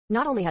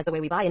Not only has the way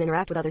we buy and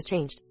interact with others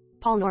changed,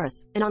 Paul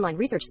Norris, an online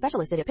research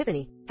specialist at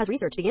Epiphany, has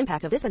researched the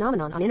impact of this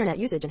phenomenon on internet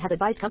usage and has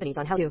advised companies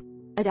on how to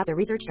adapt their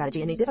research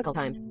strategy in these difficult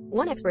times.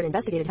 One expert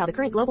investigated how the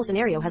current global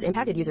scenario has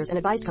impacted users and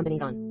advised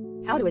companies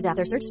on how to adapt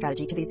their search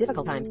strategy to these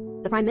difficult times.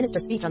 The Prime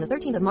Minister's speech on the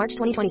 13th of March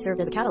 2020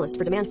 served as a catalyst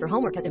for demand for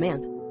homework as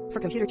demand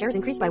for computer chairs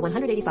increased by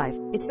 185.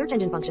 Its search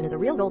engine function is a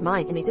real gold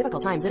mine in these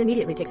difficult times that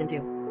immediately takes into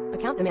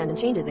account demand and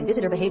changes in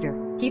visitor behavior.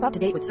 Keep up to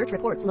date with search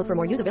reports, look for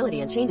more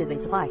usability and changes in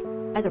supply,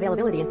 as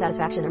availability and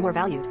satisfaction are more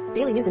valued.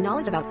 Daily news and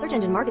knowledge about search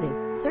engine marketing,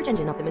 search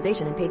engine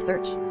optimization and paid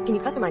search. Can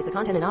you customize the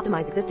content and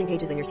optimize existing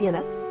pages in your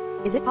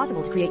CMS? Is it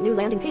possible to create new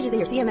landing pages in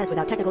your CMS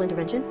without technical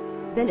intervention?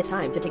 Then it's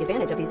time to take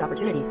advantage of these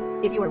opportunities.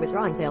 If you are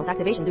withdrawing sales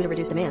activation due to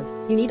reduced demand,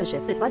 you need to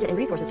shift this budget and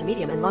resources to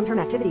medium and long-term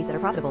activities that are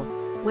profitable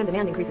when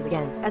demand increases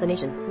again. As a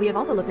nation, we have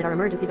also looked at our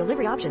emergency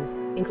delivery options,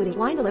 including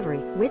wine delivery,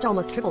 which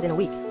almost tripled in a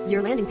week.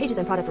 Your landing pages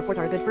and product reports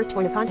are a good first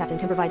point of contact and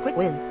can provide quick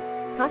wins.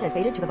 Content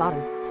faded to the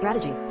bottom.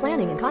 Strategy,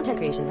 planning, and content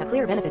creation have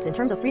clear benefits in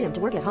terms of freedom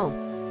to work at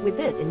home. With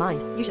this in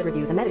mind, you should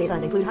review the metadata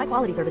and include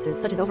high-quality services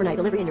such as overnight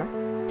delivery in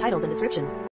your titles and descriptions.